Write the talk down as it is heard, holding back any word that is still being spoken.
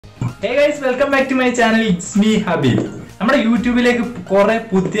Hey guys, welcome back to my channel. It's me Habib. നമ്മുടെ യൂട്യൂബിലേക്ക് കുറെ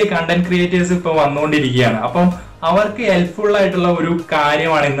പുതിയ content creators ഇപ്പോൾ വന്നുകൊണ്ടിരിക്കുകയാണ്. അപ്പം അവർക്ക് ഹെൽപ്ഫുൾ ആയിട്ടുള്ള ഒരു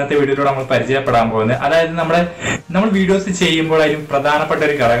കാര്യമാണ് ഇന്നത്തെ വീഡിയോയിലൂടെ നമ്മൾ പരിചയപ്പെടാൻ പോകുന്നത്. അതായത് നമ്മൾ വീഡിയോസ് ചെയ്യുമ്പോൾ അതിലും പ്രധാനപ്പെട്ട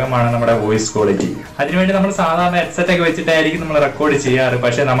ഒരു ഘടകമാണ് നമ്മുടെ വോയിസ് ക്വാളിറ്റി. അതിനുവേണ്ടി നമ്മൾ സാധാരണ ഹെഡ്സെറ്റ് ഒക്കെ വെച്ചിട്ടായിരിക്കും നമ്മൾ റെക്കോർഡ് ചെയ്യാറ്.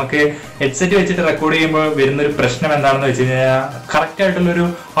 പക്ഷെ നമുക്ക് ഹെഡ്സെറ്റ് വെച്ചിട്ട് റെക്കോർഡ് ചെയ്യുമ്പോൾ വരുന്നൊരു പ്രശ്നം എന്താണെന്ന് വെച്ച് കഴിഞ്ഞാൽ കറക്റ്റ് ആയിട്ടുള്ളൊരു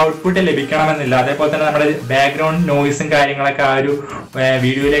ഔട്ട്പുട്ട് ലഭിക്കണമെന്നില്ല. അതേപോലെ തന്നെ നമ്മുടെ ബാക്ക്ഗ്രൗണ്ട് നോയിസും കാര്യങ്ങളൊക്കെ ആ ഒരു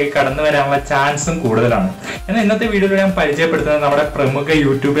വീഡിയോയിലേക്ക് കടന്നു വരാനുള്ള ചാൻസും കൂടുതലാണ്. എന്നാൽ ഇന്നത്തെ വീഡിയോയിൽ ഞാൻ പരിചയപ്പെടുത്തുന്നത് നമ്മുടെ പ്രമുഖ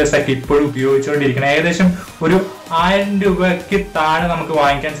യൂട്യൂബേഴ്സ് ഒക്കെ ഇപ്പോഴും ഉപയോഗിച്ചുകൊണ്ടിരിക്കുന്ന ഏകദേശം ഒരു 1000 രൂപയ്ക്ക് താഴെ നമുക്ക്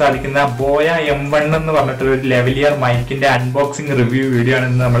വാങ്ങിക്കാൻ സാധിക്കുന്ന ബോയ M1 എന്ന് പറഞ്ഞിട്ടുള്ള ഒരു ലെവലിയർ മൈക്കിന്റെ അൺബോക്സിംഗ് റിവ്യൂ വീഡിയോ ആണ്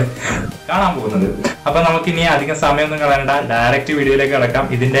ഇന്ന് നമ്മൾ കാണാൻ പോകുന്നത്. അപ്പൊ നമുക്ക് ഇനി അധികം സമയമൊന്നും കളയണ്ട, ഡയറക്റ്റ് വീഡിയോയിലേക്ക് കിടക്കാം.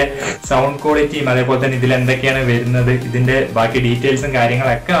 ഇതിന്റെ സൗണ്ട് ക്വാളിറ്റിയും അതേപോലെ തന്നെ ഇതിൽ എന്തൊക്കെയാണ് വരുന്നത്, ഇതിന്റെ ബാക്കി ഡീറ്റെയിൽസും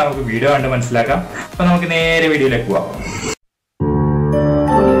കാര്യങ്ങളൊക്കെ നമുക്ക് വീഡിയോ കണ്ട് മനസ്സിലാക്കാം. അപ്പൊ നമുക്ക് നേരെ വീഡിയോയിലേക്ക് പോവാം.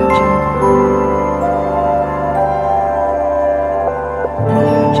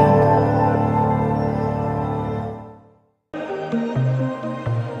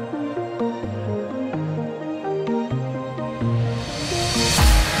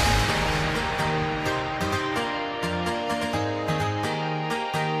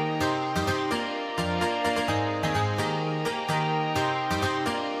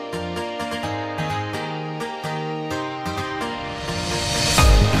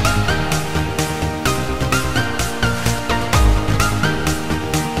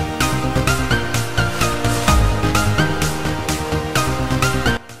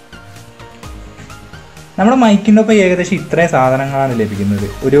 നമ്മുടെ മൈക്കിൻ്റെ ഒപ്പം ഏകദേശം ഇത്രയും സാധനങ്ങളാണ് ലഭിക്കുന്നത്.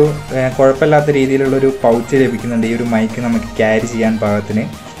 ഒരു കുഴപ്പമില്ലാത്ത രീതിയിലുള്ളൊരു പൗച്ച് ലഭിക്കുന്നുണ്ട് ഈ ഒരു മൈക്ക് നമുക്ക് ക്യാരി ചെയ്യാൻ പാകത്തിന്.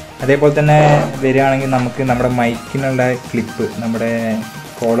 അതേപോലെ തന്നെ വരികയാണെങ്കിൽ നമുക്ക് നമ്മുടെ മൈക്കിനുള്ള ക്ലിപ്പ്, നമ്മുടെ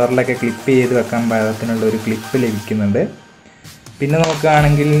കോളറിലൊക്കെ ക്ലിപ്പ് ചെയ്ത് വെക്കാൻ പാകത്തിനുള്ള ഒരു ക്ലിപ്പ് ലഭിക്കുന്നുണ്ട്. പിന്നെ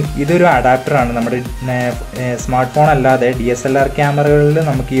നോക്കുകയാണെങ്കിൽ ഇതൊരു അഡാപ്റ്ററാണ്. നമ്മുടെ സ്മാർട്ട് ഫോൺ അല്ലാതെ DSLR ക്യാമറകളിൽ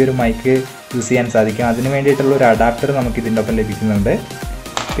നമുക്ക് ഈ ഒരു മൈക്ക് യൂസ് ചെയ്യാൻ സാധിക്കും. അതിന് വേണ്ടിയിട്ടുള്ള ഒരു അഡാപ്റ്റർ നമുക്ക് ഇതിൻ്റെ ഒപ്പം ലഭിക്കുന്നുണ്ട്.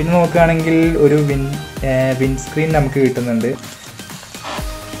 പിന്നെ നോക്കുകയാണെങ്കിൽ ഒരു വിൻസ്ക്രീൻ നമുക്ക് കിട്ടുന്നുണ്ട്.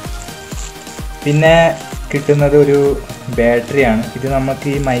 പിന്നെ കിട്ടുന്നത് ഒരു ബാറ്ററിയാണ്. ഇത് നമുക്ക്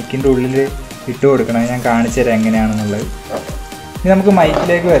ഈ മൈക്കിൻ്റെ ഉള്ളിൽ ഇട്ട് കൊടുക്കണം. ഞാൻ കാണിച്ചു തരാം എങ്ങനെയാണെന്നുള്ളത്. ഇനി നമുക്ക്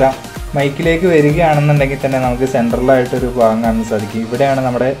മൈക്കിലേക്ക് വരാം. മൈക്കിലേക്ക് വരികയാണെന്നുണ്ടെങ്കിൽ തന്നെ നമുക്ക് സെൻട്രലായിട്ടൊരു ഭാഗം കാണാൻ സാധിക്കും. ഇവിടെയാണ്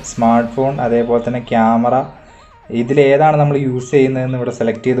നമ്മുടെ സ്മാർട്ട് ഫോൺ അതേപോലെ തന്നെ ക്യാമറ. ഇതിലേതാണ് നമ്മൾ യൂസ് ചെയ്യുന്നതെന്ന് ഇവിടെ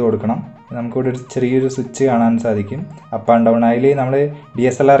സെലക്ട് ചെയ്ത് കൊടുക്കണം. നമുക്കിവിടെ ഒരു ചെറിയൊരു സ്വിച്ച് കാണാൻ സാധിക്കും, അപ്പ് ആൻഡ് ഡൗൺ. അതിൽ നമ്മൾ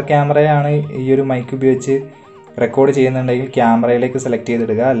DSLR ക്യാമറയാണ് ഈ ഒരു മൈക്ക് ഉപയോഗിച്ച് റെക്കോർഡ് ചെയ്യുന്നുണ്ടെങ്കിൽ ക്യാമറയിലേക്ക് സെലക്ട്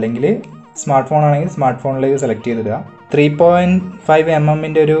ചെയ്തിടുക, അല്ലെങ്കിൽ സ്മാർട്ട് ഫോൺ ആണെങ്കിൽ സ്മാർട്ട് ഫോണിലേക്ക് സെലക്ട് ചെയ്തിടുക. 3.5 mm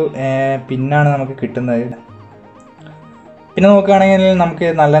ഒരു പിന്നാണ് നമുക്ക് കിട്ടുന്നത്. പിന്നെ നോക്കുകയാണെങ്കിൽ നമുക്ക്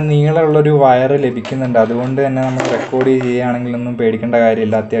നല്ല നീളമുള്ളൊരു വയർ ലഭിക്കുന്നുണ്ട്. അതുകൊണ്ട് തന്നെ നമ്മൾ റെക്കോർഡ് ചെയ്യുകയാണെങ്കിലൊന്നും പേടിക്കേണ്ട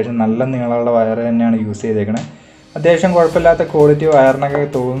കാര്യമില്ല. അത്യാവശ്യം നല്ല നീളമുള്ള വയർ തന്നെയാണ് യൂസ് ചെയ്തേക്കണത്. അത്യാവശ്യം കുഴപ്പമില്ലാത്ത ക്വാളിറ്റി വയറിനൊക്കെ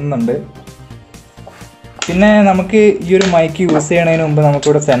തോന്നുന്നുണ്ട്. പിന്നെ നമുക്ക് ഈ ഒരു മൈക്ക് യൂസ് ചെയ്യണതിന് മുമ്പ്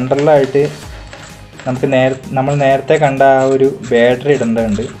നമുക്കിവിടെ സെൻട്രലായിട്ട് നമുക്ക് നമ്മൾ നേരത്തെ കണ്ട ആ ഒരു ബാറ്ററി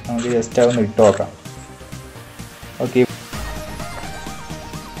ഇടേണ്ടതുണ്ട്. നമുക്ക് ജസ്റ്റ് അതൊന്ന് ഇട്ട് നോക്കാം.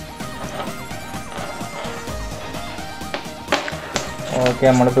 ഓക്കെ,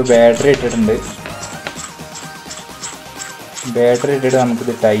 നമ്മളിപ്പോൾ ബാറ്ററി ഇട്ടിട്ടുണ്ട്. ബാറ്ററി ഇട്ടിട്ട്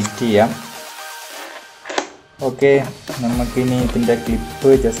നമുക്കിത് ടൈറ്റ് ചെയ്യാം. ഓക്കെ, നമുക്കിനി ഇതിൻ്റെ ക്ലിപ്പ്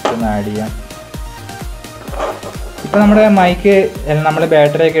ജസ്റ്റ് ഒന്ന് ആഡ് ചെയ്യാം. ഇപ്പോൾ നമ്മുടെ മൈക്ക് നമ്മൾ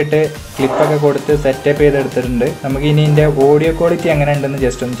ബാറ്ററിയൊക്കെ ഇട്ട് ക്ലിപ്പൊക്കെ കൊടുത്ത് സെറ്റപ്പ് ചെയ്തെടുത്തിട്ടുണ്ട്. നമുക്കിനി ഇതിൻ്റെ ഓഡിയോ ക്വാളിറ്റി എങ്ങനെ ഉണ്ടെന്ന്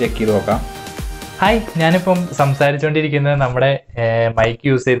ജസ്റ്റ് ഒന്ന് ചെക്ക് ചെയ്ത് നോക്കാം. ഹായ്, ഞാനിപ്പം സംസാരിച്ചുകൊണ്ടിരിക്കുന്നത് നമ്മുടെ മൈക്ക്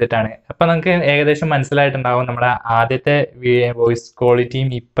യൂസ് ചെയ്തിട്ടാണ്. അപ്പം നമുക്ക് ഏകദേശം മനസ്സിലായിട്ടുണ്ടാവും നമ്മുടെ ആദ്യത്തെ വോയിസ് ക്വാളിറ്റിയും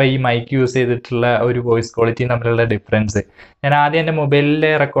ഇപ്പം ഈ മൈക്ക് യൂസ് ചെയ്തിട്ടുള്ള ഒരു വോയിസ് ക്വാളിറ്റിയും തമ്മിലുള്ള ഡിഫറൻസ്. ഞാൻ ആദ്യം എൻ്റെ മൊബൈലിലെ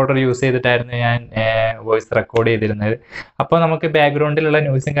റെക്കോർഡർ യൂസ് ചെയ്തിട്ടായിരുന്നു ഞാൻ വോയിസ് റെക്കോർഡ് ചെയ്തിരുന്നത്. അപ്പോൾ നമുക്ക് ബാക്ക്ഗ്രൗണ്ടിലുള്ള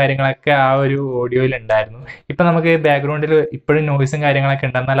നോയ്സും കാര്യങ്ങളൊക്കെ ആ ഒരു ഓഡിയോയിൽ ഉണ്ടായിരുന്നു. ഇപ്പം നമുക്ക് ബാക്ക്ഗ്രൗണ്ടിൽ ഇപ്പോഴും നോയ്സും കാര്യങ്ങളൊക്കെ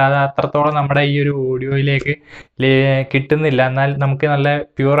ഉണ്ട്, എന്നാൽ അത് അത്രത്തോളം നമ്മുടെ ഈ ഒരു ഓഡിയോയിലേക്ക് കിട്ടുന്നില്ല. എന്നാൽ നമുക്ക് നല്ല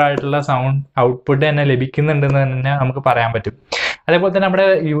പ്യൂർ ആയിട്ടുള്ള സൗണ്ട് ഔട്ട്പുട്ട് തന്നെ ലഭിക്കുന്നുണ്ടെന്ന് തന്നെ നമുക്ക് പറയാൻ പറ്റും. അതേപോലെ തന്നെ നമ്മുടെ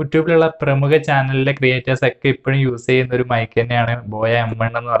യൂട്യൂബിലുള്ള പ്രമുഖ ചാനലിലെ ക്രിയേറ്റേഴ്സ് ഒക്കെ ഇപ്പോഴും യൂസ് ചെയ്യുന്ന ഒരു മൈക്ക് തന്നെയാണ് ബോയ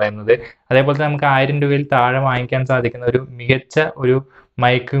M1 എന്ന് പറയുന്നത്. അതേപോലെ തന്നെ നമുക്ക് 1000 രൂപയിൽ താഴെ വാങ്ങിക്കാൻ സാധിക്കുന്ന ഒരു മികച്ച ഒരു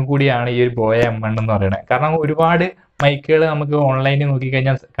മൈക്കും കൂടിയാണ് ഈ ഒരു ബോയ M1 എന്ന് പറയുന്നത്. കാരണം ഒരുപാട് മൈക്കുകൾ നമുക്ക് ഓൺലൈനിൽ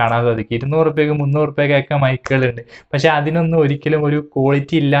നോക്കിക്കഴിഞ്ഞാൽ കാണാൻ സാധിക്കും. 200 രൂപയ്ക്ക് 300 രൂപയ്ക്കൊക്കെ മൈക്കുകളുണ്ട്. പക്ഷെ അതിനൊന്നും ഒരിക്കലും ഒരു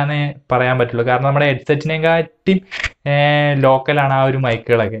ക്വാളിറ്റി ഇല്ലാന്നേ പറയാൻ പറ്റുള്ളൂ. കാരണം നമ്മുടെ ഹെഡ്സെറ്റിനെക്കാട്ടി ലോക്കലാണ് ആ ഒരു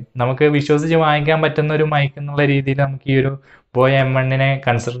മൈക്കുകളൊക്കെ. നമുക്ക് വിശ്വസിച്ച് വാങ്ങിക്കാൻ പറ്റുന്ന ഒരു മൈക്ക് എന്നുള്ള രീതിയിൽ നമുക്ക് ഈ ഒരു ബോയ M1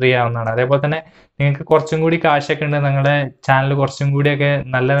 കൺസിഡർ ചെയ്യാവുന്നതാണ്. അതേപോലെ തന്നെ നിങ്ങൾക്ക് കുറച്ചും കൂടി കാശൊക്കെ ഉണ്ട്, നിങ്ങളുടെ ചാനൽ കുറച്ചും കൂടിയൊക്കെ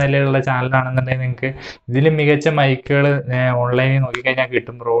നല്ല നിലയിലുള്ള ചാനലാണെന്നുണ്ടെങ്കിൽ നിങ്ങൾക്ക് ഇതിലും മികച്ച മൈക്കുകൾ ഓൺലൈനിൽ നോക്കിക്കഴിഞ്ഞാൽ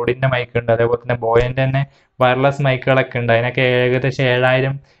കിട്ടും. റോഡിന്റെ മൈക്ക് ഉണ്ട്, അതേപോലെ തന്നെ ബോയന്റെ തന്നെ വയർലെസ് മൈക്കുകളൊക്കെ ഉണ്ട്. അതിനൊക്കെ ഏകദേശം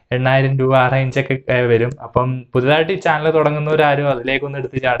 7,000-8,000 രൂപ ആ റേഞ്ചൊക്കെ വരും. അപ്പം പുതുതായിട്ട് ഈ ചാനൽ തുടങ്ങുന്നവരാരും അതിലേക്കൊന്നും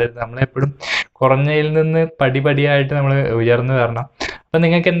എടുത്ത് ചാടരുത്. നമ്മളെപ്പോഴും കുറഞ്ഞതിൽ നിന്ന് പടിപടിയായിട്ട് നമ്മൾ ഉയർന്നു വരണം. അപ്പം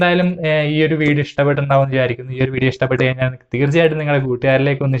നിങ്ങൾക്ക് എന്തായാലും ഈ ഒരു വീഡിയോ ഇഷ്ടപ്പെട്ടുണ്ടാവും എന്ന് വിചാരിക്കുന്നു. ഈ ഒരു വീഡിയോ ഇഷ്ടപ്പെട്ട് കഴിഞ്ഞാൽ തീർച്ചയായിട്ടും നിങ്ങളുടെ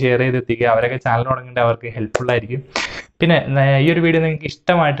കൂട്ടുകാരിലേക്ക് ഒന്ന് ഷെയർ ചെയ്തെത്തിക്കുക. അവരൊക്കെ ചാനൽ തുടങ്ങേണ്ടത് അവർക്ക് ഹെൽപ്ഫുൾ ആയിരിക്കും. പിന്നെ ഈ ഒരു വീഡിയോ നിങ്ങൾക്ക്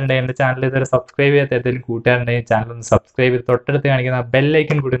ഇഷ്ടമായിട്ടുണ്ടെങ്കിൽ എൻ്റെ ചാനൽ ഇതുവരെ സബ്സ്ക്രൈബ് ചെയ്യാത്ത ഏതെങ്കിലും കൂട്ടുകാരുണ്ടെങ്കിൽ ചാനൽ ഒന്ന് സബ്സ്ക്രൈബ് ചെയ്ത് തൊട്ടടുത്ത് കാണിക്കുന്ന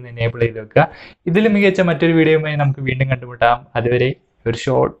ബെല്ലൈക്കൺ കൂടി ഒന്ന് എനേബിൾ ചെയ്ത് വെക്കുക. ഇതിൽ മികച്ച മറ്റൊരു വീഡിയോയുമായി നമുക്ക് വീണ്ടും കണ്ടുമുട്ടാം. അതുവരെ ഒരു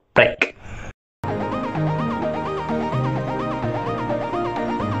ഷോർട്ട് ബ്രേക്ക്.